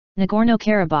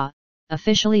Nagorno-Karabakh,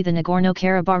 officially the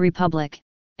Nagorno-Karabakh Republic,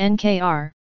 NKR,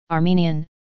 Armenian,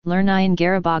 Lernayin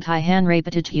Gharabaghi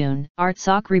Hanrapetut'yun,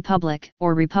 Artsakh Republic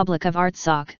or Republic of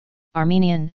Artsakh,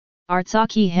 Armenian,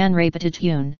 Artsakhi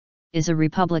Hanrapetut'yun, is a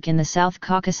republic in the South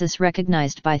Caucasus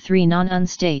recognized by 3 non-UN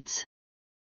states.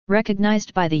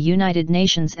 Recognized by the United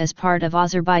Nations as part of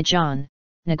Azerbaijan,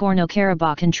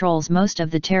 Nagorno-Karabakh controls most of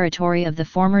the territory of the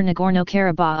former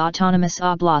Nagorno-Karabakh Autonomous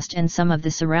Oblast and some of the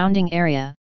surrounding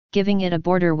area, giving it a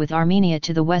border with Armenia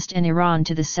to the west and Iran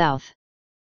to the south.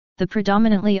 The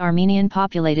predominantly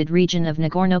Armenian-populated region of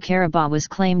Nagorno-Karabakh was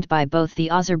claimed by both the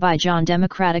Azerbaijan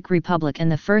Democratic Republic and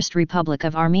the First Republic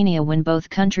of Armenia when both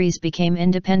countries became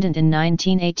independent in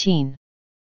 1918.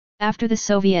 After the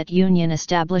Soviet Union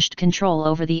established control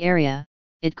over the area,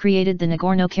 it created the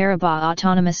Nagorno-Karabakh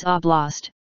Autonomous Oblast,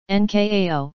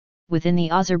 NKAO, within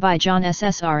the Azerbaijan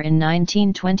SSR in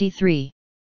 1923.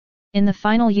 In the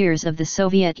final years of the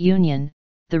Soviet Union,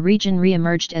 the region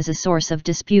re-emerged as a source of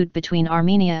dispute between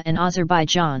Armenia and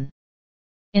Azerbaijan.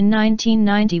 In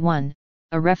 1991,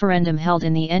 a referendum held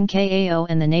in the NKAO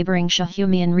and the neighbouring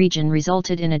Shahumian region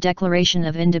resulted in a declaration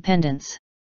of independence.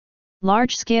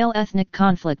 Large-scale ethnic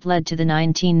conflict led to the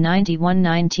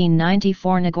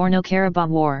 1991–1994 Nagorno-Karabakh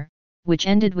War, which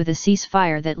ended with a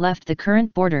ceasefire that left the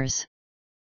current borders.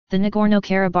 The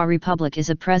Nagorno-Karabakh Republic is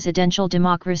a presidential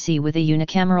democracy with a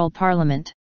unicameral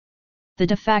parliament. The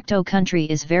de facto country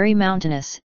is very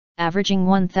mountainous, averaging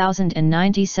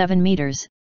 1,097 meters,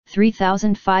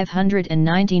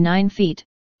 3,599 feet,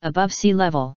 above sea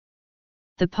level.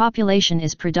 The population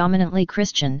is predominantly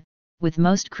Christian, with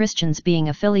most Christians being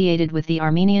affiliated with the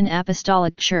Armenian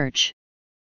Apostolic Church.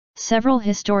 Several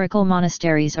historical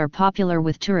monasteries are popular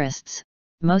with tourists,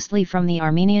 mostly from the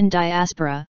Armenian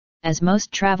diaspora, as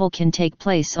most travel can take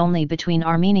place only between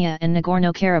Armenia and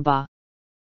Nagorno-Karabakh.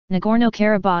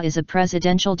 Nagorno-Karabakh is a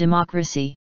presidential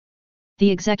democracy. The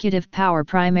executive power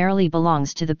primarily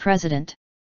belongs to the president.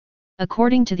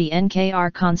 According to the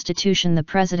NKR constitution, the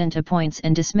president appoints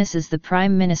and dismisses the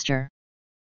prime minister.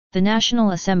 The National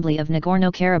Assembly of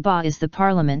Nagorno-Karabakh is the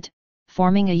parliament,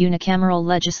 forming a unicameral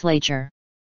legislature.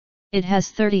 It has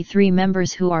 33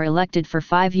 members who are elected for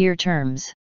 5-year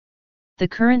terms. The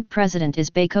current president is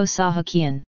Bako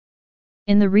Shahumian.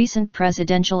 In the recent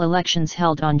presidential elections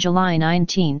held on July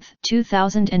 19,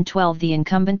 2012, the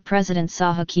incumbent President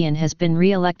Shahumian has been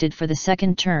re-elected for the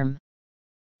second term.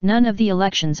 None of the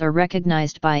elections are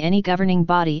recognized by any governing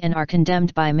body and are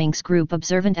condemned by Minsk Group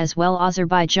observant as well.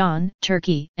 Azerbaijan,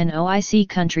 Turkey, and OIC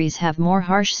countries have more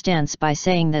harsh stance by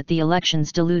saying that the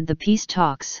elections delude the peace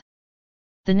talks.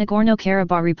 The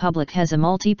Nagorno-Karabakh Republic has a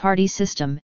multi-party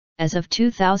system. As of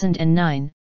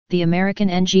 2009, the American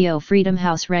NGO Freedom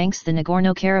House ranks the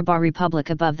Nagorno-Karabakh Republic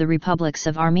above the republics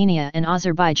of Armenia and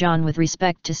Azerbaijan with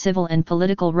respect to civil and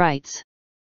political rights.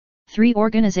 3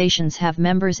 organizations have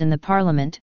members in the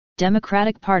parliament.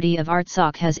 Democratic Party of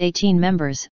Artsakh has 18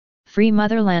 members, Free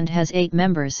Motherland has 8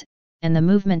 members, and the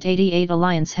Movement 88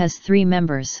 Alliance has 3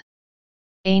 members.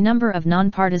 A number of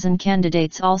non-partisan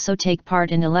candidates also take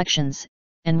part in elections,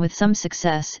 and with some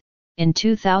success. In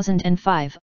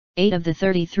 2005, 8 of the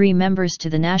 33 members to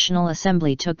the National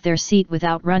Assembly took their seat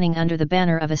without running under the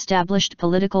banner of established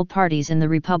political parties in the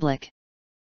Republic.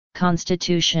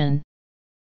 Constitution.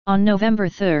 On November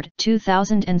 3,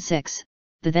 2006,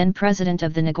 the then President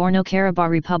of the Nagorno-Karabakh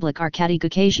Republic Arkady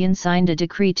Gukasyan signed a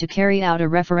decree to carry out a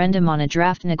referendum on a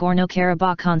draft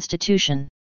Nagorno-Karabakh constitution.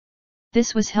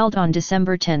 This was held on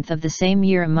December 10 of the same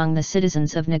year among the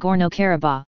citizens of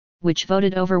Nagorno-Karabakh, which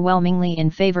voted overwhelmingly in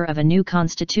favor of a new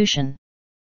constitution.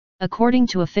 According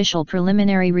to official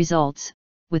preliminary results,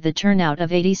 with a turnout of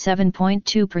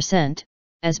 87.2%,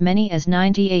 as many as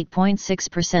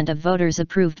 98.6% of voters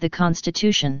approved the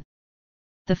constitution.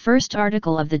 The first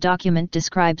article of the document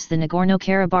describes the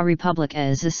Nagorno-Karabakh Republic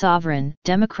as a sovereign,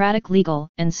 democratic, legal,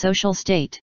 and social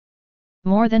state.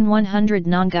 More than 100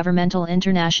 non-governmental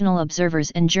international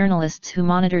observers and journalists who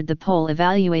monitored the poll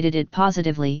evaluated it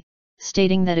positively,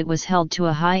 stating that it was held to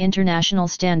a high international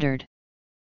standard.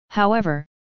 However,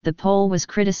 the poll was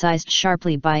criticized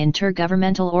sharply by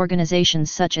intergovernmental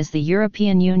organizations such as the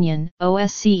European Union,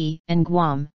 OSCE, and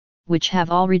Guam, which have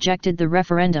all rejected the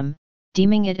referendum,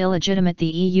 deeming it illegitimate. The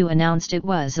EU announced it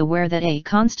was aware that a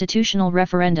constitutional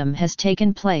referendum has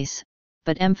taken place,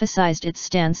 but emphasized its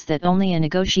stance that only a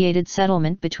negotiated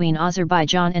settlement between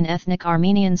Azerbaijan and ethnic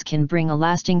Armenians can bring a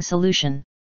lasting solution.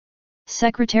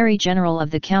 Secretary-General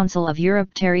of the Council of Europe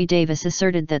Terry Davis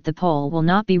asserted that the poll will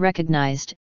not be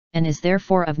recognized, and is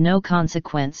therefore of no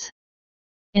consequence.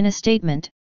 In a statement,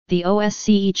 the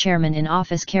OSCE chairman in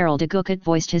office Karol de Gucht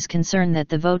voiced his concern that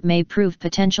the vote may prove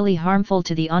potentially harmful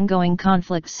to the ongoing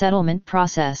conflict settlement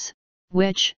process,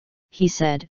 which, he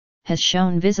said, has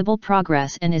shown visible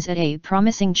progress and is at a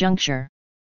promising juncture.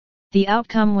 The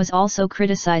outcome was also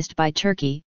criticized by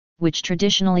Turkey, which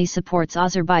traditionally supports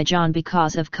Azerbaijan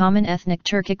because of common ethnic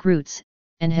Turkic roots,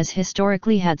 and has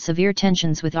historically had severe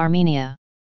tensions with Armenia.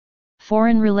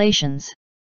 Foreign relations.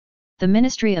 The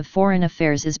Ministry of Foreign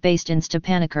Affairs is based in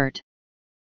Stepanakert.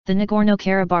 The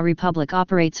Nagorno-Karabakh Republic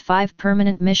operates 5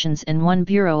 permanent missions and 1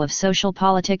 Bureau of Social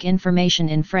Politic Information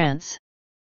in France.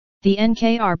 The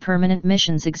NKAO permanent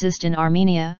missions exist in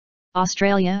Armenia,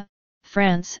 Australia,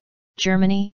 France,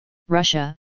 Germany,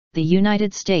 Russia, the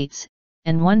United States,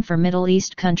 and 1 for Middle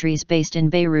East countries based in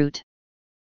Beirut.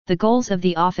 The goals of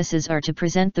the offices are to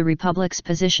present the Republic's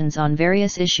positions on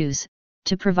various issues,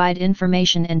 to provide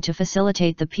information and to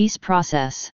facilitate the peace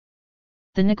process.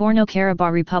 The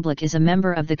Nagorno-Karabakh Republic is a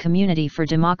member of the Community for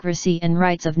Democracy and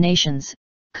Rights of Nations,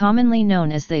 commonly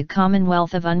known as the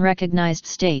Commonwealth of Unrecognized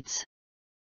States.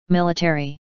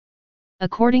 Military.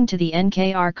 According to the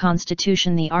NKAO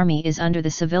Constitution, the army is under the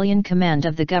civilian command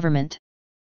of the government.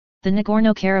 The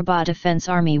Nagorno-Karabakh Defense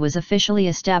Army was officially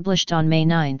established on May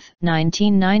 9,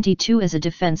 1992 as a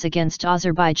defense against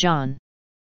Azerbaijan.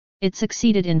 It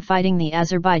succeeded in fighting the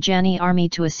Azerbaijani army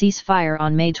to a ceasefire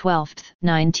on May 12,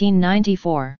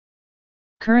 1994.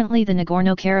 Currently the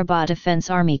Nagorno-Karabakh Defense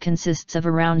Army consists of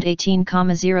around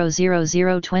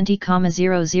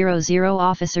 18,000–20,000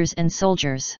 officers and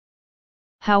soldiers.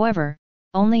 However,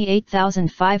 only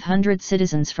 8,500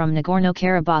 citizens from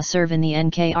Nagorno-Karabakh serve in the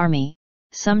NK Army,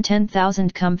 some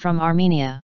 10,000 come from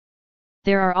Armenia.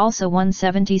 There are also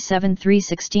 177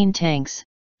 316 tanks,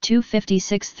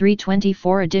 256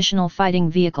 324 additional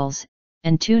fighting vehicles,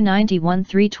 and 291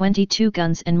 322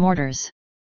 guns and mortars.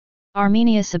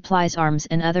 Armenia supplies arms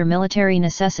and other military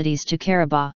necessities to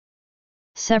Karabakh.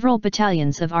 Several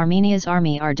battalions of Armenia's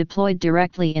army are deployed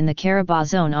directly in the Karabakh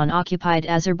zone on occupied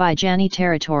Azerbaijani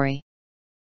territory.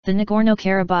 The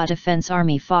Nagorno-Karabakh Defense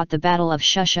Army fought the Battle of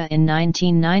Shusha in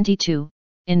 1992,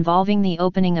 involving the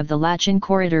opening of the Lachin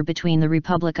corridor between the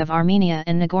Republic of Armenia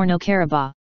and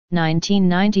Nagorno-Karabakh,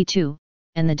 1992,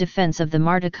 and the defense of the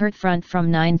Martakert front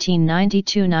from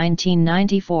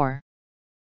 1992–1994.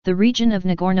 The region of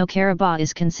Nagorno-Karabakh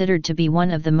is considered to be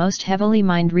one of the most heavily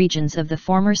mined regions of the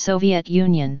former Soviet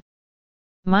Union.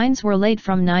 Mines were laid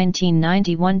from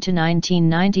 1991 to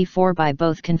 1994 by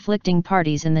both conflicting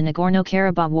parties in the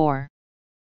Nagorno-Karabakh War.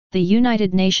 The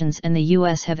United Nations and the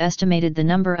US have estimated the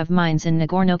number of mines in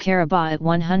Nagorno-Karabakh at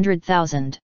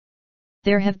 100,000.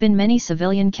 There have been many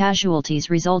civilian casualties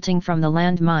resulting from the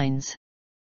land mines.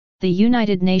 The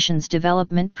United Nations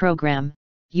Development Programme,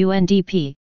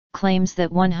 UNDP, claims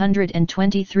that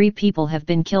 123 people have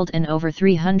been killed and over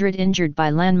 300 injured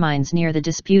by landmines near the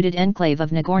disputed enclave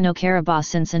of Nagorno-Karabakh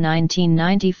since a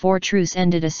 1994 truce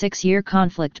ended a 6-year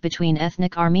conflict between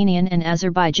ethnic Armenian and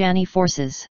Azerbaijani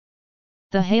forces.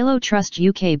 The Halo Trust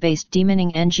UK-based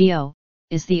demining NGO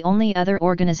is the only other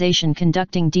organization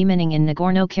conducting demining in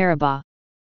Nagorno-Karabakh.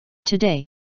 Today,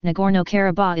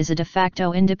 Nagorno-Karabakh is a de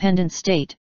facto independent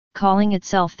state, calling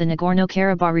itself the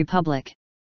Nagorno-Karabakh Republic.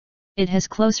 It has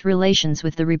close relations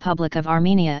with the Republic of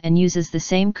Armenia and uses the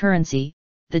same currency,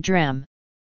 the dram.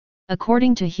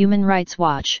 According to Human Rights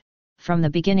Watch, from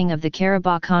the beginning of the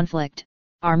Karabakh conflict,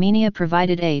 Armenia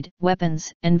provided aid,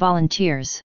 weapons, and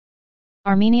volunteers.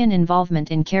 Armenian involvement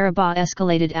in Karabakh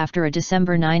escalated after a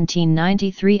December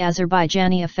 1993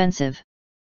 Azerbaijani offensive.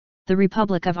 The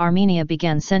Republic of Armenia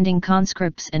began sending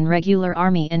conscripts and regular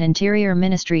army and interior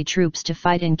ministry troops to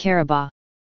fight in Karabakh.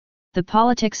 The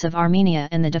politics of Armenia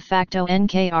and the de facto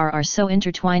NKR are so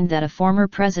intertwined that a former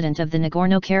president of the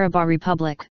Nagorno-Karabakh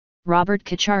Republic, Robert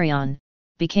Kacharyan,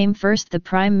 became first the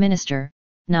Prime Minister,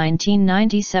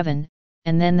 1997,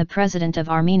 and then the President of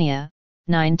Armenia,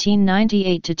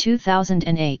 1998 to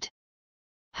 2008.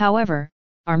 However,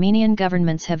 Armenian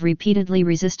governments have repeatedly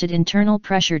resisted internal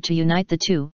pressure to unite the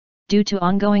two, due to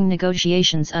ongoing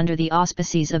negotiations under the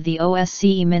auspices of the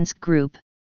OSCE Minsk Group.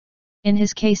 In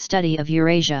his case study of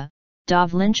Eurasia,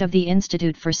 Dov Lynch of the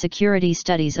Institute for Security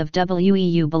Studies of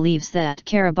WEU believes that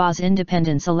Karabakh's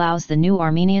independence allows the new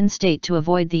Armenian state to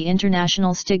avoid the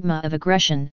international stigma of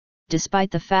aggression, despite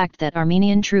the fact that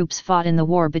Armenian troops fought in the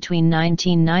war between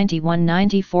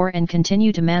 1991–94 and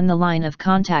continue to man the line of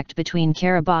contact between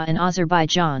Karabakh and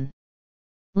Azerbaijan.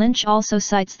 Lynch also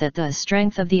cites that the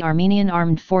strength of the Armenian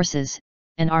armed forces,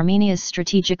 and Armenia's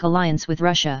strategic alliance with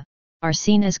Russia, are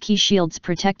seen as key shields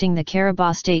protecting the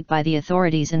Karabakh state by the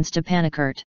authorities in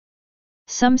Stepanakert.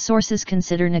 Some sources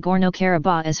consider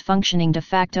Nagorno-Karabakh as functioning de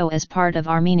facto as part of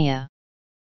Armenia.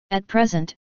 At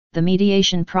present, the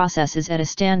mediation process is at a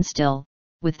standstill,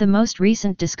 with the most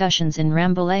recent discussions in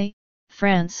Rambouillet,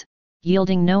 France,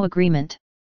 yielding no agreement.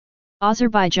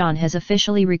 Azerbaijan has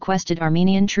officially requested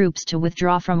Armenian troops to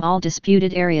withdraw from all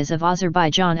disputed areas of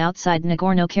Azerbaijan outside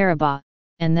Nagorno-Karabakh,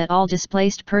 and that all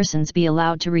displaced persons be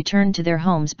allowed to return to their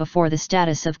homes before the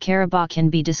status of Karabakh can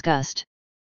be discussed.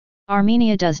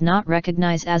 Armenia does not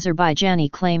recognize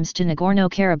Azerbaijani claims to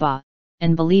Nagorno-Karabakh,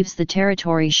 and believes the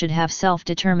territory should have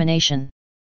self-determination.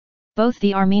 Both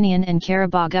the Armenian and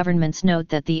Karabakh governments note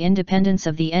that the independence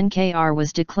of the NKAO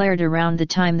was declared around the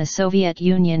time the Soviet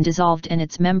Union dissolved and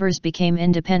its members became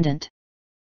independent.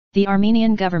 The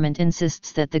Armenian government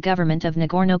insists that the government of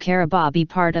Nagorno-Karabakh be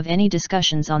part of any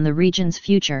discussions on the region's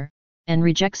future, and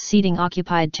rejects ceding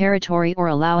occupied territory or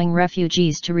allowing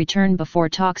refugees to return before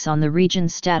talks on the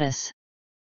region's status.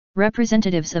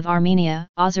 Representatives of Armenia,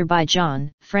 Azerbaijan,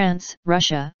 France,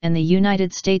 Russia, and the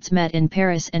United States met in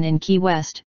Paris and in Key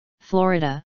West,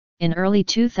 Florida, in early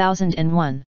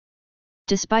 2001.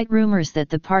 Despite rumors that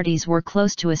the parties were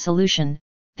close to a solution,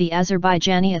 the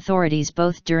Azerbaijani authorities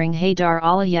both during Haydar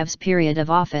Aliyev's period of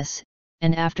office,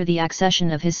 and after the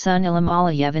accession of his son Ilham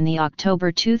Aliyev in the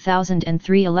October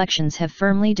 2003 elections have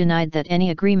firmly denied that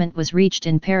any agreement was reached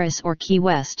in Paris or Key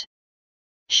West.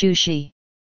 Shushi.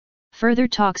 Further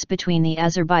talks between the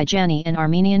Azerbaijani and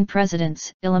Armenian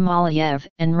presidents, Ilham Aliyev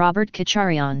and Robert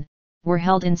Kacharyan, were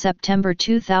held in September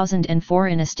 2004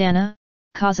 in Astana,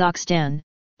 Kazakhstan,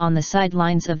 on the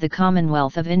sidelines of the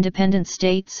Commonwealth of Independent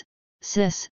States,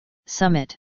 CIS,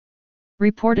 summit.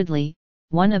 Reportedly,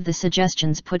 one of the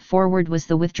suggestions put forward was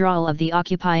the withdrawal of the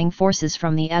occupying forces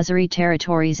from the Azeri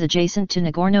territories adjacent to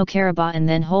Nagorno-Karabakh and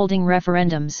then holding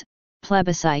referendums,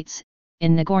 plebiscites,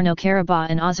 in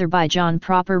Nagorno-Karabakh and Azerbaijan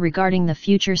proper regarding the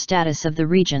future status of the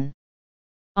region.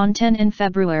 On 10 and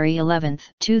February 11,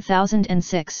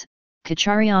 2006,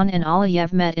 Kacharyan and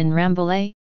Aliyev met in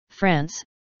Rambouillet, France,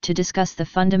 to discuss the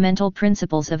fundamental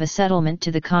principles of a settlement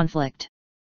to the conflict.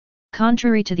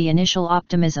 Contrary to the initial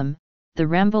optimism, the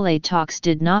Rambouillet talks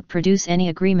did not produce any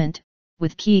agreement,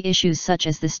 with key issues such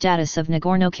as the status of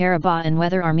Nagorno-Karabakh and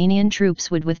whether Armenian troops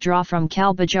would withdraw from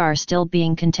Kalbajar still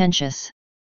being contentious.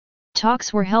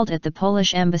 Talks were held at the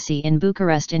Polish Embassy in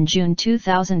Bucharest in June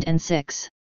 2006.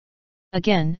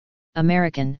 Again,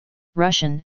 American,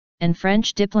 Russian, and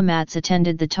French diplomats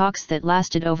attended the talks that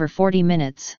lasted over 40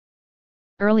 minutes.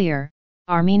 Earlier,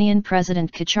 Armenian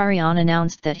President Kacharyan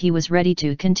announced that he was ready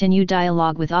to continue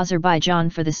dialogue with Azerbaijan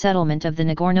for the settlement of the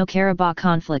Nagorno-Karabakh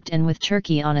conflict and with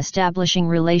Turkey on establishing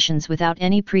relations without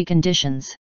any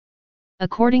preconditions.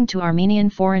 According to Armenian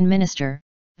Foreign Minister,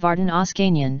 Vardan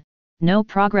Oskanian, no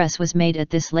progress was made at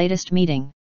this latest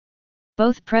meeting.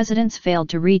 Both presidents failed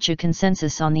to reach a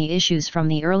consensus on the issues from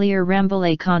the earlier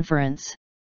Rambouillet conference.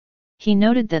 He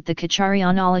noted that the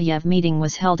Kacharyan-Aliyev meeting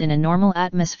was held in a normal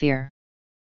atmosphere.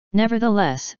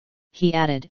 Nevertheless, he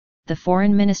added, the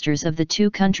foreign ministers of the two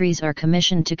countries are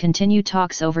commissioned to continue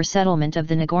talks over settlement of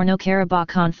the Nagorno-Karabakh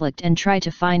conflict and try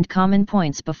to find common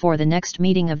points before the next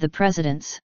meeting of the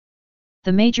presidents.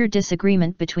 The major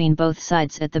disagreement between both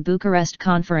sides at the Bucharest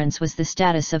conference was the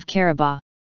status of Karabakh.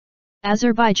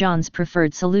 Azerbaijan's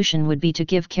preferred solution would be to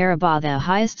give Karabakh the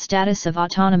highest status of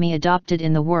autonomy adopted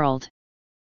in the world.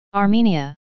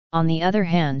 Armenia, on the other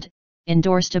hand,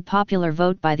 endorsed a popular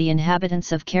vote by the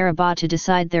inhabitants of Karabakh to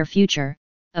decide their future,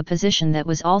 a position that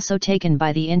was also taken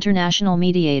by the international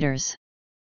mediators.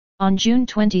 On June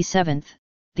 27,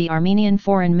 the Armenian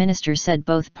foreign minister said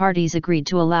both parties agreed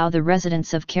to allow the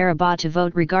residents of Karabakh to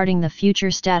vote regarding the future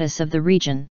status of the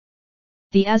region.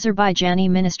 The Azerbaijani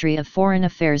Ministry of Foreign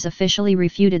Affairs officially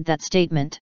refuted that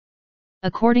statement.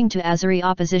 According to Azeri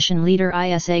opposition leader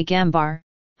Isa Gambar,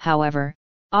 however,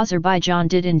 Azerbaijan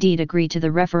did indeed agree to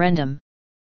the referendum.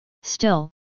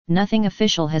 Still, nothing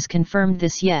official has confirmed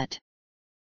this yet.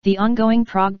 The ongoing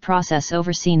Prague process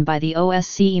overseen by the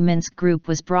OSCE Minsk Group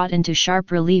was brought into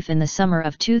sharp relief in the summer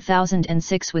of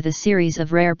 2006 with a series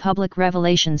of rare public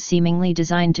revelations seemingly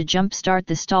designed to jump-start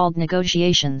the stalled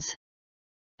negotiations.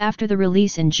 After the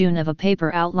release in June of a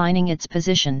paper outlining its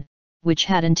position, which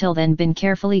had until then been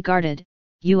carefully guarded,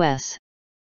 U.S.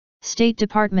 State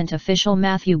Department official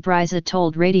Matthew Bryza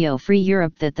told Radio Free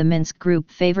Europe that the Minsk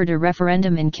Group favored a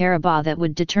referendum in Karabakh that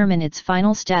would determine its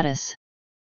final status.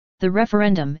 The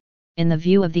referendum, in the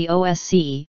view of the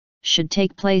OSCE, should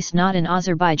take place not in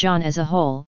Azerbaijan as a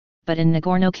whole, but in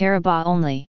Nagorno-Karabakh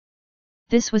only.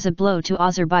 This was a blow to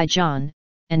Azerbaijan,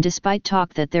 and despite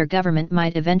talk that their government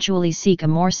might eventually seek a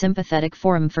more sympathetic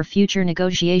forum for future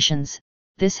negotiations,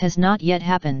 this has not yet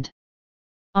happened.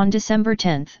 On December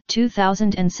 10,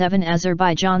 2007,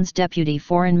 Azerbaijan's deputy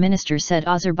foreign minister said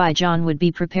Azerbaijan would be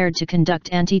prepared to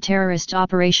conduct anti-terrorist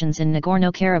operations in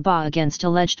Nagorno-Karabakh against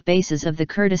alleged bases of the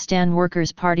Kurdistan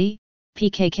Workers' Party,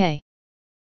 PKK.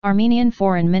 Armenian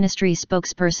Foreign Ministry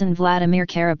spokesperson Vladimir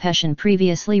Karapetyan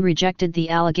previously rejected the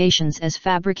allegations as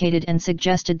fabricated and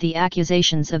suggested the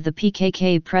accusations of the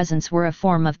PKK presence were a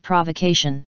form of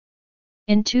provocation.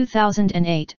 In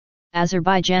 2008,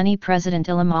 Azerbaijani President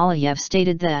Ilham Aliyev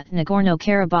stated that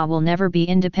Nagorno-Karabakh will never be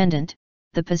independent.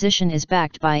 The position is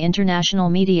backed by international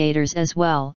mediators as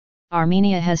well.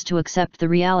 Armenia has to accept the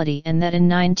reality and that in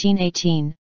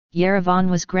 1918, Yerevan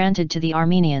was granted to the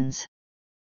Armenians.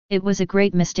 It was a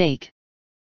great mistake.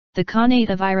 The Khanate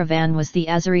of Yerevan was the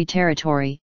Azeri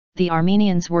territory, the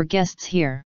Armenians were guests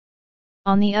here.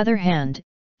 On the other hand,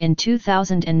 in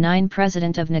 2009,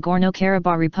 President of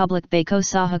Nagorno-Karabakh Republic Bako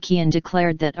Shahumian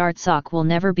declared that Artsakh will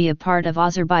never be a part of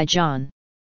Azerbaijan.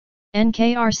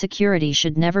 NKAO security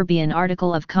should never be an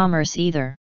article of commerce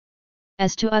either.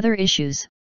 As to other issues,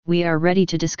 we are ready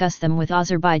to discuss them with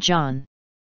Azerbaijan.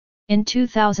 In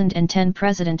 2010,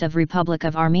 President of Republic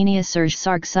of Armenia Serge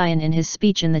Sargsyan in his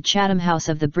speech in the Chatham House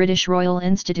of the British Royal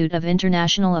Institute of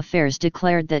International Affairs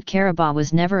declared that Karabakh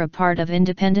was never a part of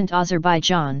independent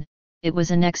Azerbaijan. It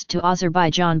was annexed to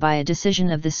Azerbaijan by a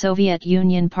decision of the Soviet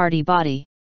Union party body.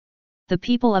 The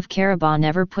people of Karabakh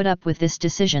never put up with this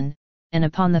decision, and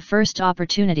upon the first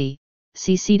opportunity,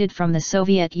 seceded from the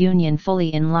Soviet Union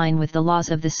fully in line with the laws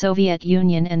of the Soviet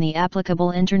Union and the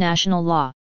applicable international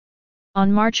law.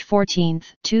 On March 14,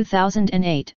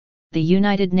 2008, the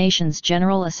United Nations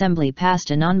General Assembly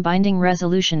passed a non-binding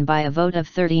resolution by a vote of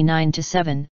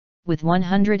 39-7, with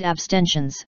 100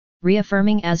 abstentions,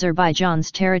 reaffirming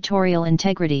Azerbaijan's territorial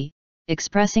integrity,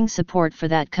 expressing support for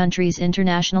that country's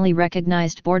internationally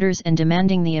recognized borders and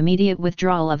demanding the immediate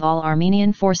withdrawal of all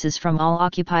Armenian forces from all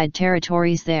occupied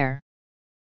territories there.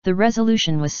 The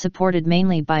resolution was supported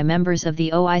mainly by members of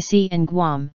the OIC and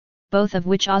Guam, both of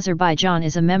which Azerbaijan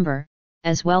is a member,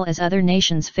 as well as other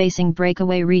nations facing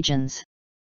breakaway regions.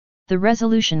 The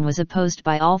resolution was opposed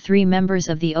by all three members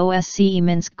of the OSCE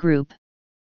Minsk Group.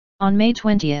 On May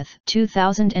 20,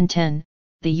 2010,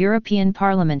 the European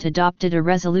Parliament adopted a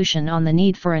resolution on the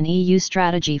need for an EU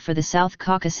strategy for the South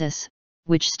Caucasus,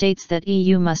 which states that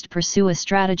EU must pursue a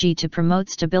strategy to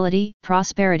promote stability,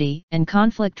 prosperity, and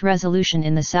conflict resolution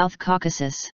in the South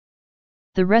Caucasus.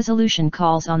 The resolution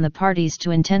calls on the parties to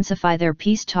intensify their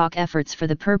peace talk efforts for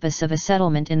the purpose of a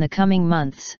settlement in the coming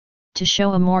months, to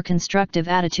show a more constructive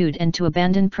attitude and to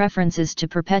abandon preferences to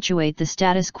perpetuate the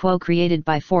status quo created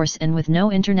by force and with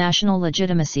no international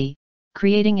legitimacy,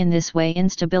 creating in this way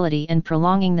instability and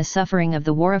prolonging the suffering of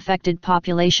the war-affected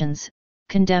populations,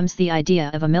 condemns the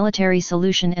idea of a military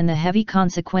solution and the heavy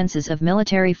consequences of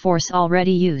military force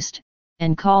already used,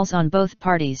 and calls on both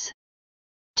parties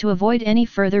to avoid any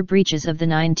further breaches of the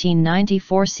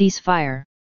 1994 ceasefire.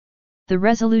 The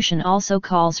resolution also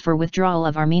calls for withdrawal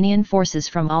of Armenian forces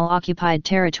from all occupied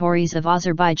territories of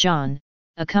Azerbaijan,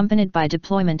 accompanied by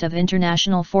deployment of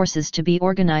international forces to be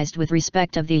organized with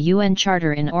respect of the UN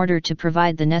Charter in order to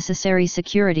provide the necessary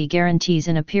security guarantees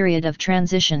in a period of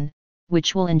transition,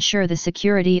 which will ensure the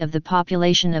security of the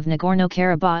population of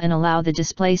Nagorno-Karabakh and allow the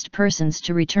displaced persons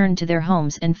to return to their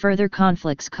homes and further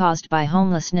conflicts caused by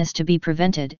homelessness to be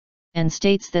prevented, and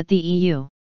states that the EU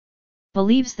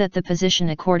believes that the position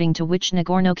according to which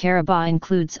Nagorno-Karabakh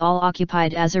includes all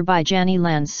occupied Azerbaijani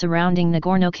lands surrounding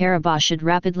Nagorno-Karabakh should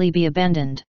rapidly be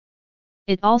abandoned.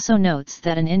 It also notes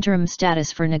that an interim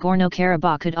status for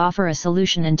Nagorno-Karabakh could offer a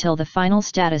solution until the final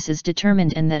status is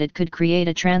determined and that it could create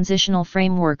a transitional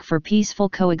framework for peaceful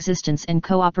coexistence and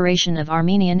cooperation of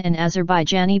Armenian and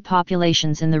Azerbaijani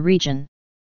populations in the region.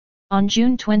 On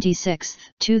June 26,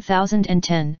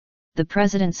 2010, the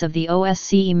presidents of the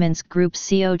OSCE Minsk Group's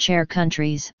co-chair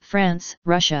countries, France,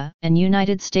 Russia, and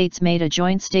United States made a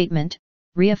joint statement,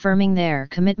 reaffirming their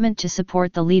commitment to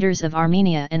support the leaders of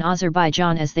Armenia and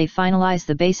Azerbaijan as they finalize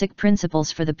the basic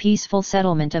principles for the peaceful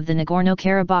settlement of the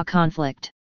Nagorno-Karabakh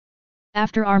conflict.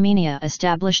 After Armenia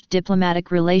established diplomatic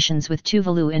relations with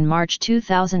Tuvalu in March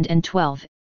 2012,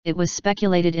 it was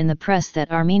speculated in the press that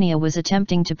Armenia was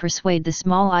attempting to persuade the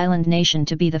small island nation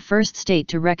to be the first state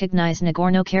to recognize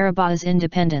Nagorno-Karabakh's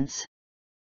independence.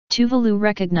 Tuvalu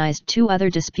recognized two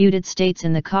other disputed states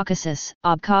in the Caucasus,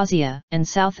 Abkhazia and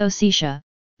South Ossetia,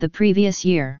 the previous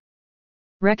year.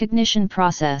 Recognition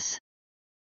process.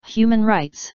 Human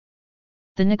rights.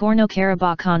 The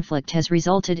Nagorno-Karabakh conflict has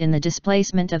resulted in the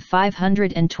displacement of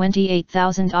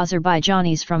 528,000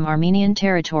 Azerbaijanis from Armenian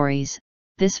territories.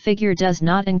 This figure does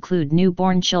not include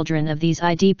newborn children of these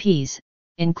IDPs,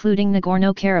 including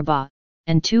Nagorno-Karabakh,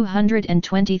 and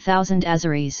 220,000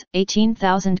 Azeris,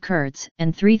 18,000 Kurds,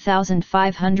 and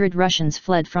 3,500 Russians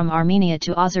fled from Armenia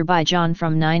to Azerbaijan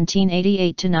from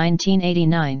 1988 to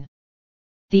 1989.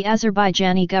 The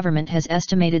Azerbaijani government has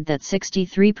estimated that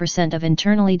 63% of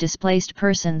internally displaced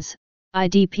persons,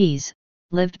 IDPs,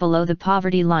 lived below the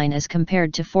poverty line as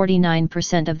compared to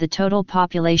 49% of the total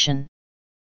population.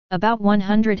 About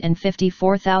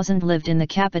 154,000 lived in the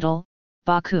capital,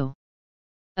 Baku.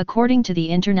 According to the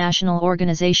International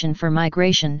Organization for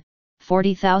Migration,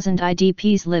 40,000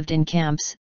 IDPs lived in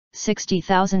camps,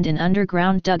 60,000 in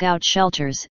underground dugout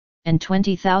shelters, and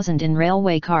 20,000 in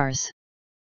railway cars.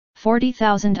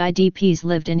 40,000 IDPs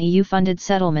lived in EU-funded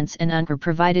settlements and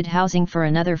UNRWA-provided housing for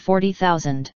another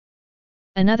 40,000.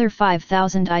 Another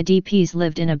 5,000 IDPs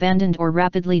lived in abandoned or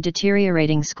rapidly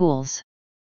deteriorating schools.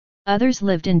 Others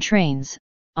lived in trains,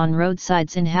 on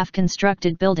roadsides in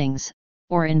half-constructed buildings,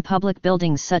 or in public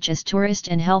buildings such as tourist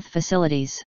and health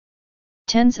facilities.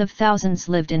 Tens of thousands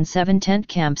lived in 7 tent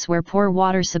camps where poor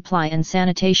water supply and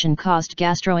sanitation caused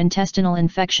gastrointestinal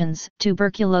infections,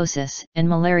 tuberculosis, and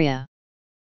malaria.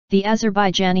 The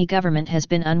Azerbaijani government has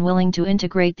been unwilling to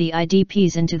integrate the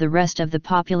IDPs into the rest of the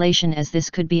population, as this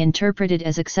could be interpreted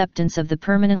as acceptance of the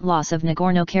permanent loss of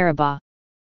Nagorno-Karabakh.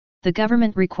 The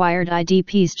government required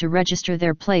IDPs to register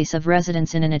their place of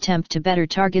residence in an attempt to better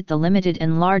target the limited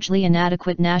and largely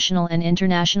inadequate national and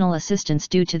international assistance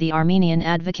due to the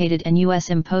Armenian-advocated and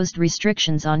US-imposed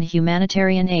restrictions on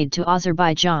humanitarian aid to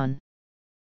Azerbaijan.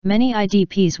 Many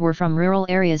IDPs were from rural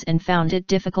areas and found it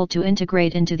difficult to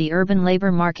integrate into the urban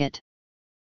labor market.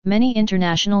 Many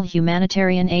international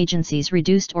humanitarian agencies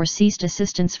reduced or ceased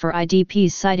assistance for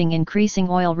IDPs, citing increasing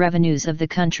oil revenues of the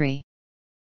country.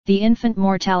 The infant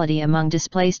mortality among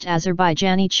displaced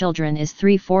Azerbaijani children is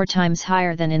 3–4 times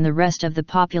higher than in the rest of the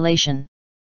population.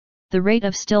 The rate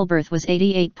of stillbirth was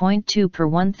 88.2 per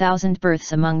 1,000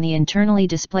 births among the internally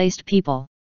displaced people.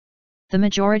 The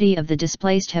majority of the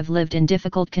displaced have lived in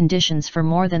difficult conditions for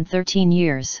more than 13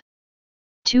 years.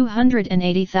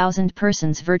 280,000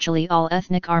 persons, virtually all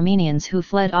ethnic Armenians who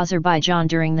fled Azerbaijan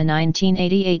during the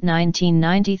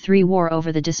 1988–1993 war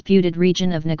over the disputed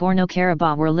region of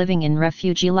Nagorno-Karabakh, were living in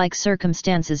refugee-like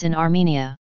circumstances in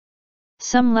Armenia.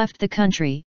 Some left the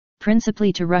country,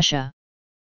 principally to Russia.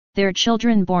 Their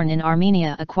children born in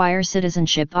Armenia acquire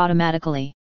citizenship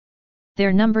automatically.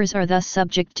 Their numbers are thus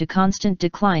subject to constant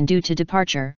decline due to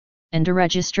departure, and a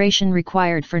registration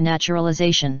required for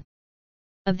naturalization.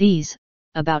 Of these,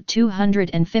 about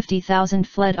 250,000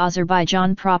 fled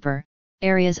Azerbaijan proper,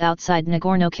 areas outside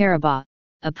Nagorno-Karabakh,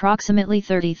 approximately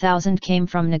 30,000 came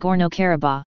from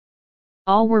Nagorno-Karabakh.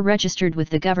 All were registered with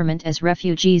the government as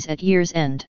refugees at year's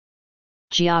end.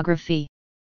 Geography.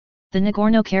 The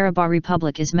Nagorno-Karabakh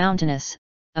Republic is mountainous,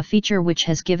 a feature which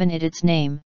has given it its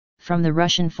name, from the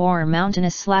Russian for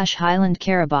mountainous/highland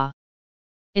Karabakh.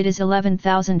 It is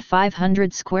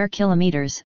 11,500 square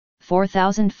kilometers,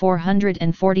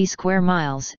 4,440 square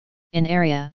miles, in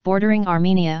area, bordering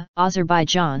Armenia,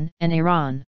 Azerbaijan, and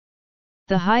Iran.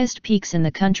 The highest peaks in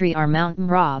the country are Mount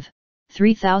Mrav,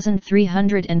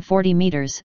 3,340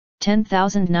 meters,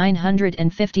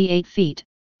 10,958 feet,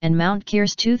 and Mount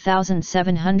Kirs,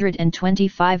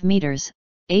 2,725 meters,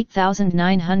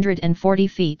 8,940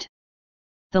 feet.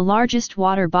 The largest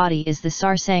water body is the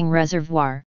Sarsang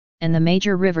Reservoir, and the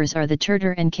major rivers are the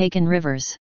Terter and Kakan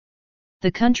rivers.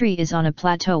 The country is on a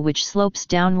plateau which slopes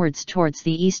downwards towards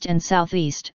the east and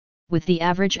southeast, with the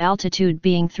average altitude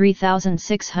being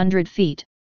 3,600 feet,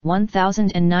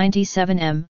 1,097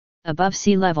 m, above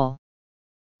sea level.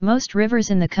 Most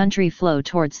rivers in the country flow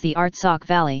towards the Artsakh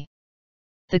Valley.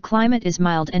 The climate is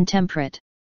mild and temperate.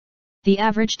 The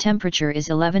average temperature is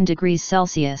 11 degrees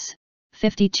Celsius,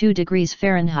 52 degrees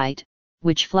Fahrenheit,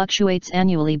 which fluctuates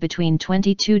annually between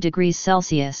 22 degrees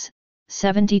Celsius,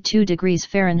 72 degrees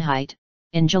Fahrenheit,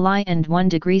 in July and 1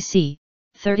 degree C,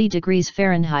 30 degrees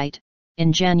Fahrenheit,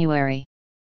 in January.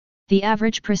 The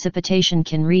average precipitation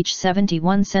can reach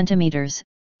 71 centimeters,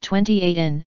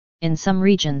 28 in some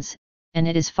regions, and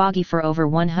it is foggy for over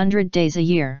 100 days a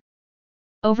year.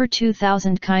 Over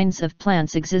 2,000 kinds of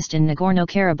plants exist in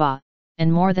Nagorno-Karabakh,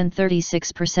 and more than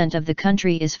 36% of the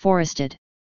country is forested.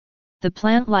 The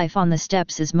plant life on the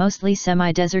steppes is mostly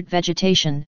semi-desert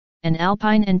vegetation, and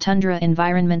alpine and tundra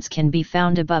environments can be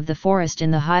found above the forest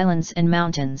in the highlands and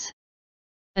mountains.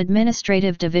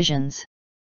 Administrative divisions.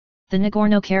 The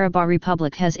Nagorno-Karabakh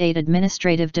Republic has 8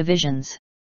 administrative divisions.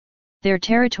 Their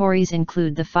territories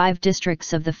include the 5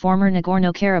 districts of the former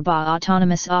Nagorno-Karabakh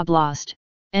Autonomous Oblast,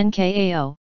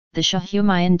 NKAO, the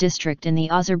Shahumian district in the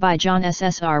Azerbaijan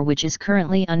SSR, which is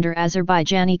currently under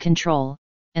Azerbaijani control,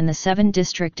 and the 7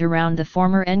 districts around the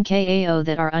former NKAO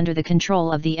that are under the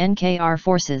control of the NKR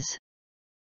forces.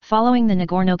 Following the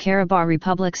Nagorno-Karabakh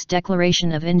Republic's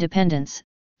declaration of independence,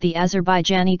 the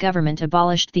Azerbaijani government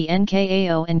abolished the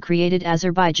NKAO and created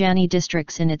Azerbaijani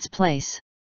districts in its place.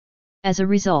 As a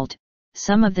result,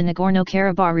 some of the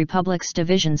Nagorno-Karabakh Republic's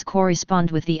divisions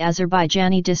correspond with the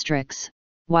Azerbaijani districts,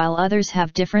 while others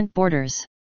have different borders.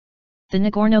 The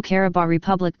Nagorno-Karabakh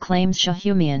Republic claims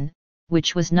Shahumian,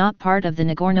 which was not part of the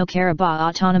Nagorno-Karabakh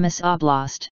Autonomous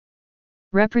Oblast.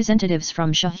 Representatives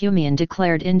from Shahumian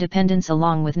declared independence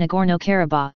along with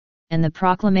Nagorno-Karabakh, and the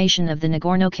proclamation of the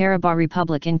Nagorno-Karabakh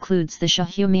Republic includes the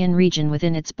Shahumian region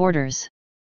within its borders.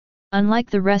 Unlike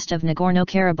the rest of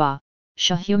Nagorno-Karabakh,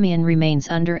 Shahumian remains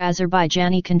under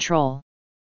Azerbaijani control.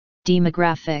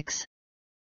 Demographics.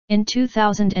 In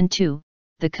 2002,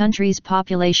 the country's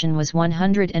population was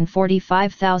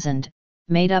 145,000,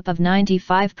 made up of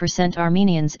 95%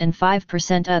 Armenians and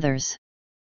 5% others.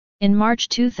 In March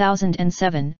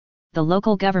 2007, the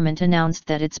local government announced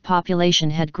that its population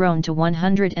had grown to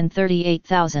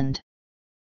 138,000.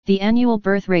 The annual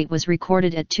birth rate was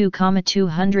recorded at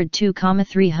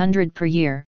 2,202,300 per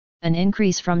year, an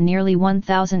increase from nearly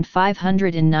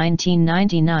 1,500 in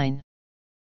 1999.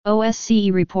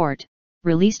 OSCE report,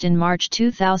 released in March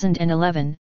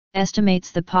 2011,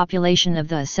 estimates the population of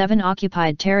the 7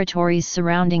 occupied territories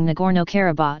surrounding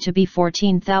Nagorno-Karabakh to be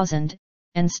 14,000,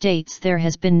 and states there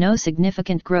has been no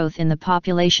significant growth in the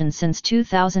population since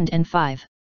 2005.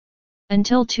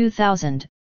 Until 2000,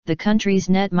 the country's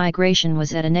net migration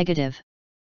was at a negative.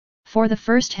 For the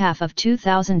first half of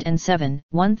 2007,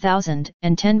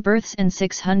 1,010 births and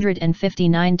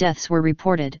 659 deaths were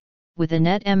reported, with a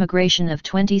net emigration of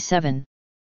 27.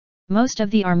 Most of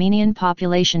the Armenian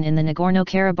population in the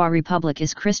Nagorno-Karabakh Republic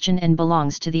is Christian and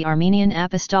belongs to the Armenian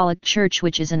Apostolic Church,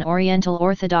 which is an Oriental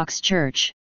Orthodox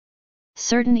church.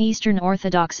 Certain Eastern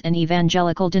Orthodox and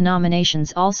evangelical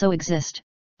denominations also exist.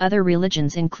 Other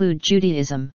religions include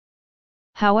Judaism.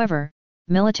 However,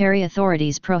 military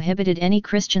authorities prohibited any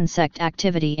Christian sect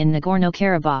activity in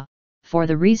Nagorno-Karabakh, for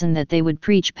the reason that they would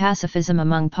preach pacifism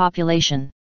among population.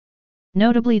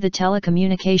 Notably, the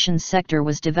telecommunications sector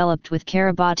was developed with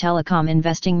Karabakh Telecom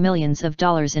investing millions of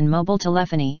dollars in mobile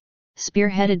telephony,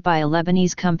 spearheaded by a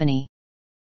Lebanese company.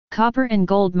 Copper and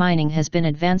gold mining has been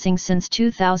advancing since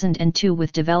 2002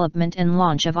 with development and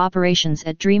launch of operations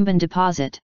at Dreamban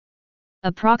deposit.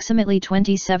 Approximately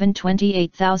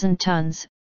 27,000–28,000 tons,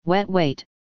 wet weight,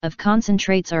 of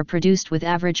concentrates are produced with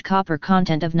average copper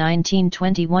content of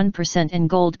 19–21% and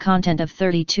gold content of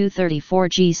 32–34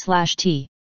 g/t.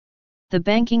 The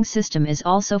banking system is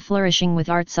also flourishing with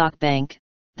Artsakh Bank,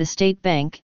 the state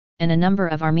bank, and a number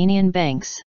of Armenian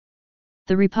banks.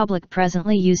 The Republic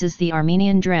presently uses the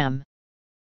Armenian dram.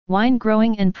 Wine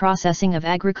growing and processing of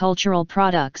agricultural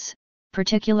products,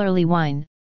 particularly wine,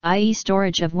 i.e.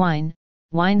 storage of wine,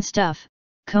 wine stuff,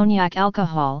 cognac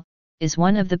alcohol, is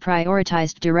one of the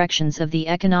prioritized directions of the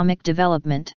economic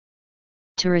development.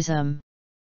 Tourism.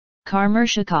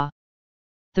 Karmershaka.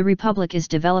 The Republic is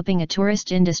developing a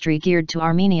tourist industry geared to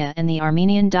Armenia and the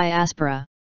Armenian diaspora.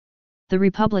 The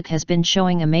Republic has been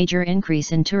showing a major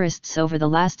increase in tourists over the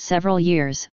last several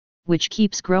years, which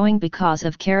keeps growing because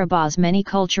of Karabagh's many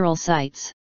cultural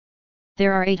sites.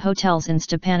 There are 8 hotels in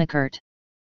Stepanakert.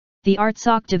 The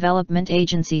Artsakh Development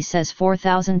Agency says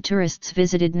 4,000 tourists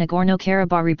visited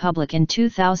Nagorno-Karabakh Republic in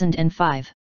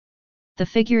 2005. The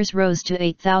figures rose to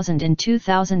 8,000 in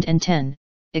 2010,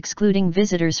 excluding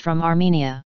visitors from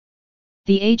Armenia.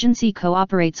 The agency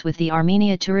cooperates with the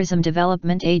Armenia Tourism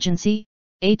Development Agency,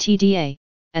 ATDA,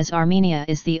 as Armenia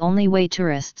is the only way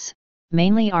tourists,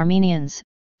 mainly Armenians,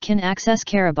 can access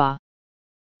Karabakh.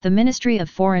 The Ministry of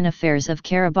Foreign Affairs of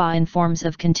Karabakh informs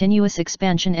of continuous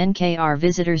expansion NKR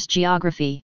visitors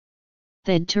geography.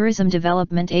 The Tourism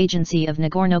Development Agency of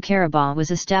Nagorno-Karabakh was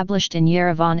established in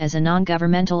Yerevan as a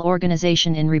non-governmental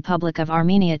organization in Republic of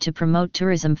Armenia to promote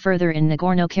tourism further in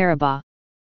Nagorno-Karabakh.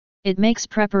 It makes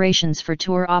preparations for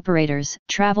tour operators,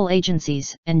 travel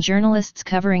agencies, and journalists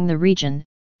covering the region,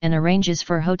 and arranges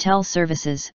for hotel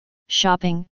services,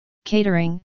 shopping,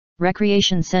 catering,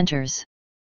 recreation centers.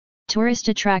 Tourist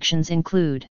attractions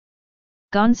include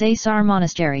Gonzasar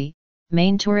Monastery,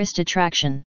 main tourist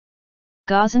attraction.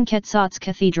 Gaziantep's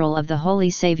Cathedral of the Holy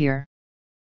Savior.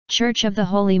 Church of the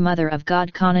Holy Mother of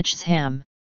God Konachsham.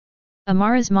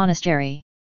 Amaras Monastery.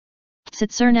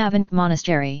 Tsitsernavink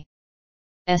Monastery.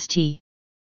 St.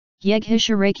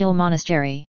 Yeghisharakel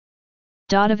Monastery.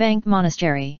 Dodavank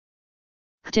Monastery.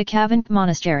 Ktikavank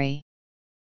Monastery.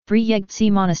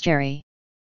 Briyegtsi Monastery.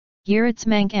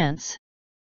 Yeritsmank Ants.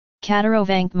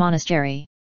 Katarovank Monastery.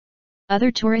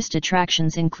 Other tourist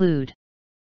attractions include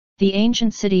The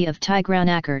ancient city of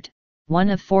Tigran-Akert, one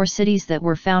of 4 cities that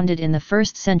were founded in the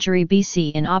 1st century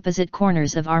BC in opposite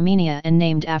corners of Armenia and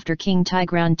named after King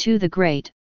Tigran II the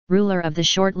Great, ruler of the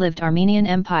short-lived Armenian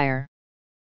Empire.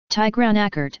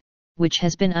 Tigran-Akert, which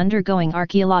has been undergoing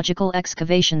archaeological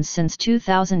excavations since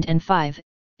 2005,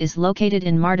 is located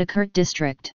in Mardikert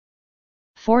district.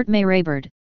 Fort Mehrabad,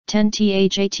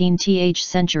 10th–18th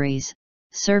centuries,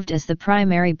 served as the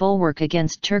primary bulwark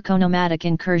against Turco-nomadic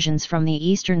incursions from the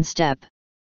eastern steppe.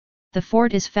 The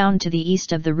fort is found to the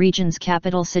east of the region's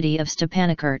capital city of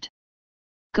Stepanakert.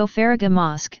 Gofaraga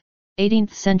Mosque,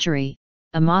 18th century,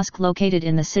 a mosque located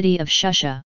in the city of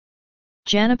Shusha.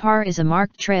 Janipar is a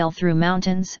marked trail through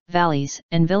mountains, valleys,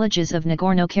 and villages of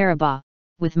Nagorno-Karabakh,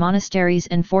 with monasteries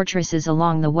and fortresses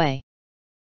along the way.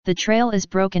 The trail is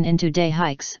broken into day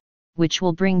hikes, which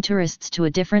will bring tourists to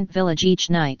a different village each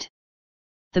night.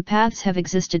 The paths have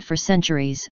existed for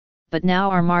centuries, but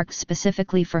now are marked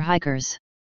specifically for hikers.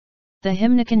 The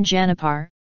Himnikan Janipar,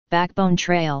 Backbone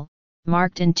Trail,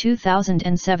 marked in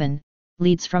 2007,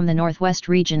 leads from the northwest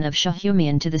region of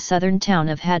Shahumian to the southern town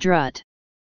of Hadrut.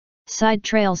 Side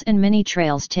trails and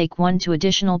mini-trails take one to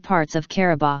additional parts of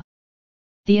Karabakh.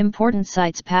 The important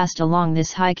sites passed along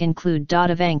this hike include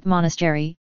Dadavank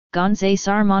Monastery,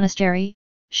 Gonzasar Monastery,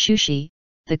 Shushi,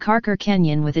 the Karkar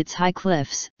Canyon with its high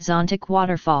cliffs, Zontic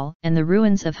Waterfall, and the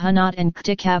ruins of Hunat and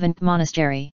Ktikavank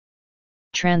Monastery.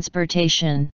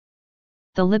 Transportation.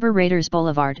 The Liberators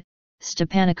Boulevard,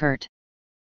 Stepanakert.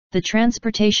 The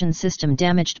transportation system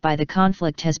damaged by the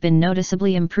conflict has been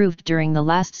noticeably improved during the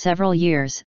last several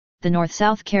years. The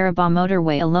North-South Karabakh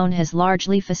motorway alone has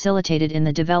largely facilitated in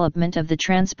the development of the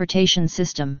transportation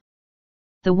system.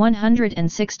 The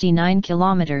 169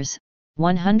 kilometers,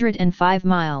 105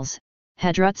 miles,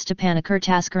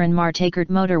 Hadrut-Stepanakert-Askaran Martakert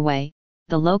motorway,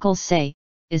 the locals say,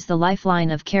 is the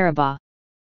lifeline of Karabakh.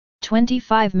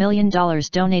 $25 million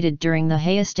donated during the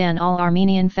Hayastan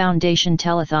All-Armenian Foundation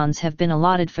telethons have been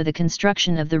allotted for the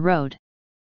construction of the road.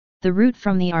 The route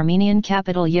from the Armenian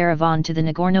capital Yerevan to the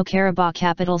Nagorno-Karabakh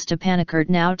capital Stepanakert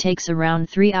now takes around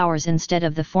 3 hours instead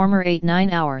of the former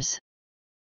 8–9 hours.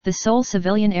 The sole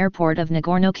civilian airport of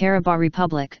Nagorno-Karabakh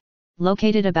Republic,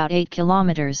 located about 8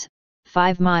 kilometers,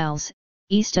 5 miles,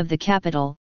 east of the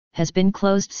capital, has been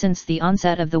closed since the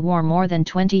onset of the war more than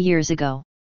 20 years ago.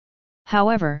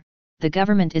 However, the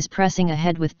government is pressing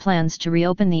ahead with plans to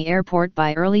reopen the airport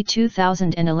by early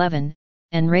 2011,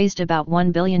 and raised about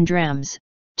 1 billion drams,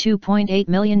 $2.8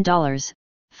 million,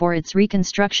 for its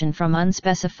reconstruction from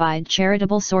unspecified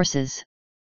charitable sources.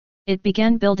 It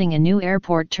began building a new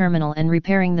airport terminal and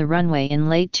repairing the runway in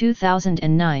late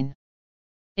 2009.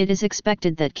 It is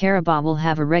expected that Karabakh will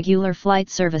have a regular flight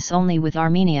service only with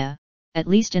Armenia, at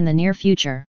least in the near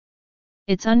future.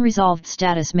 Its unresolved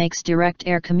status makes direct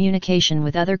air communication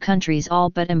with other countries all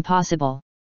but impossible.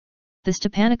 The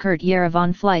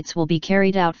Stepanakert-Yerevan flights will be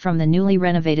carried out from the newly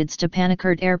renovated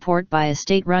Stepanakert Airport by a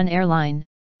state-run airline,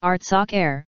 Artsakh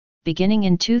Air, beginning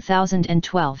in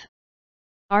 2012.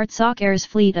 Artsakh Air's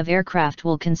fleet of aircraft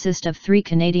will consist of 3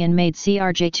 Canadian-made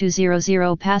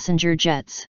CRJ-200 passenger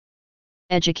jets.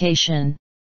 Education.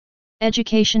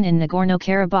 Education in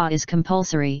Nagorno-Karabakh is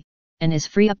compulsory, and is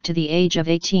free up to the age of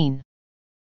 18.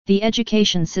 The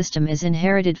education system is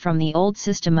inherited from the old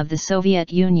system of the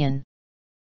Soviet Union.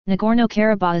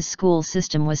 Nagorno-Karabakh's school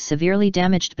system was severely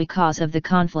damaged because of the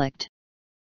conflict.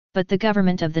 But the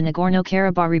government of the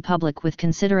Nagorno-Karabakh Republic, with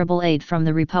considerable aid from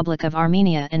the Republic of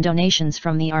Armenia and donations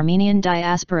from the Armenian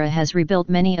diaspora, has rebuilt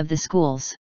many of the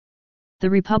schools. The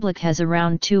Republic has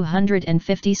around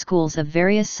 250 schools of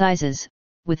various sizes,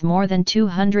 with more than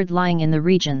 200 lying in the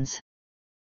regions.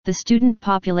 The student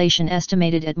population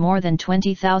estimated at more than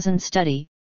 20,000 study,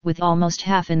 with almost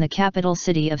half in the capital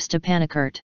city of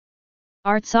Stepanakert.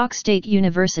 Artsakh State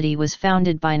University was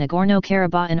founded by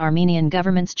Nagorno-Karabakh and Armenian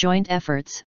governments' joint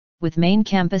efforts, with main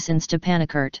campus in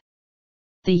Stepanakert.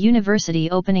 The university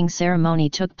opening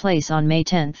ceremony took place on May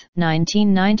 10,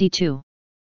 1992.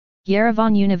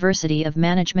 Yerevan University of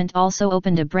Management also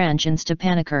opened a branch in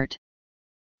Stepanakert.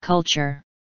 Culture.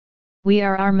 We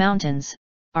Are Our Mountains,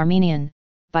 Armenian,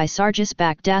 by Sargis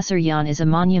Bakdasaryan is a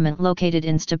monument located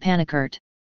in Stepanakert.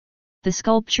 The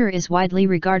sculpture is widely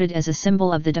regarded as a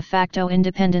symbol of the de facto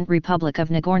independent Republic of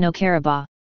Nagorno-Karabakh.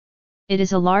 It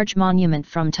is a large monument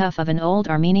from tuff of an old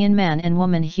Armenian man and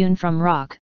woman hewn from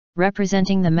rock,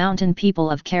 representing the mountain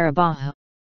people of Karabakh.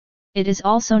 It is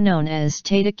also known as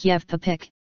Tadik Yev Papik,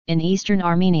 in Eastern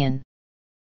Armenian.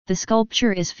 The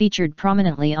sculpture is featured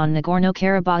prominently on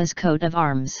Nagorno-Karabakh's coat of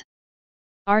arms.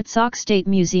 Artsakh State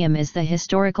Museum is the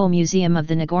historical museum of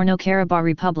the Nagorno-Karabakh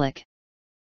Republic.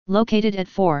 Located at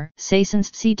 4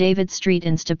 Sasanstsi David Street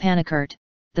in Stepanakert,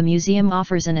 the museum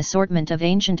offers an assortment of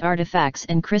ancient artifacts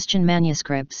and Christian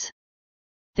manuscripts.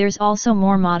 There's also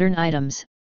more modern items,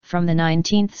 from the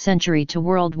 19th century to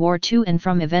World War II and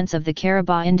from events of the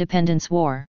Karabakh Independence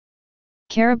War.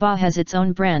 Karabakh has its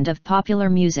own brand of popular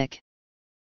music.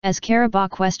 As Karabakh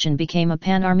question became a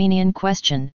pan-Armenian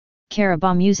question,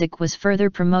 Karabakh music was further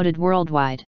promoted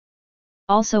worldwide.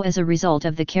 Also, as a result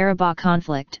of the Karabakh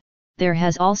conflict, there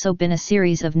has also been a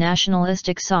series of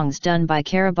nationalistic songs done by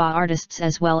Karabakh artists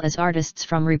as well as artists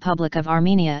from Republic of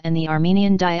Armenia and the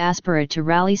Armenian diaspora to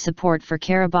rally support for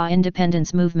Karabakh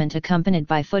independence movement, accompanied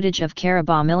by footage of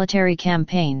Karabakh military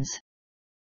campaigns.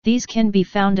 These can be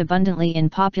found abundantly in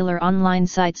popular online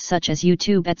sites such as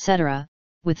YouTube, etc.,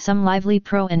 with some lively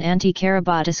pro and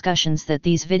anti-Karabakh discussions that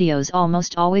these videos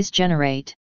almost always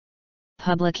generate.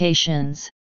 Publications.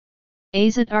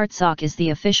 Azat Artsakh is the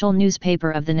official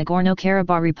newspaper of the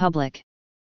Nagorno-Karabakh Republic.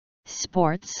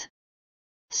 Sports.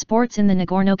 Sports in the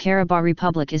Nagorno-Karabakh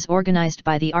Republic is organized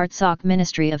by the Artsakh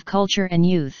Ministry of Culture and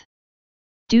Youth.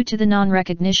 Due to the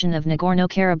non-recognition of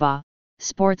Nagorno-Karabakh,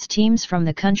 sports teams from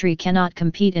the country cannot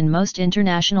compete in most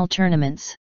international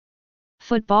tournaments.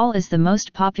 Football is the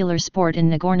most popular sport in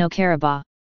Nagorno-Karabakh.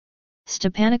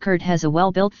 Stepanakert has a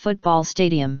well-built football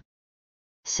stadium.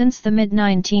 Since the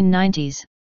mid-1990s,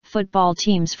 football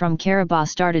teams from Karabakh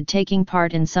started taking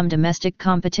part in some domestic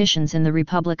competitions in the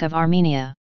Republic of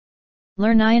Armenia.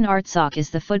 Lernayin Artsakh is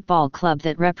the football club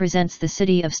that represents the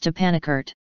city of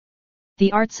Stepanakert.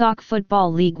 The Artsakh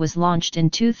Football League was launched in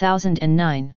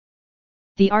 2009.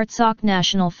 The Artsakh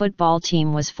national football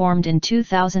team was formed in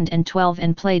 2012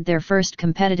 and played their first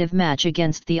competitive match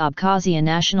against the Abkhazia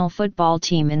national football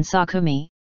team in Shahumian,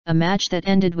 a match that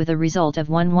ended with a result of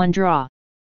 1-1 draw.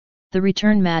 The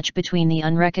return match between the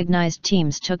unrecognized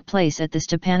teams took place at the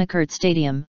Stepanakert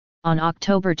Stadium, on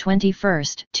October 21,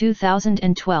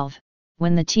 2012,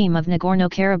 when the team of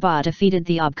Nagorno-Karabakh defeated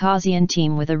the Abkhazian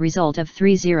team with a result of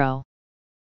 3-0.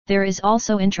 There is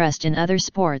also interest in other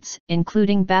sports,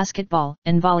 including basketball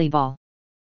and volleyball.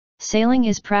 Sailing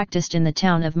is practiced in the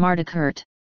town of Mardakert.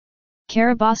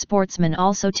 Karabakh sportsmen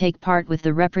also take part with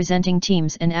the representing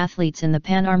teams and athletes in the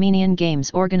Pan-Armenian Games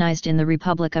organized in the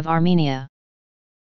Republic of Armenia.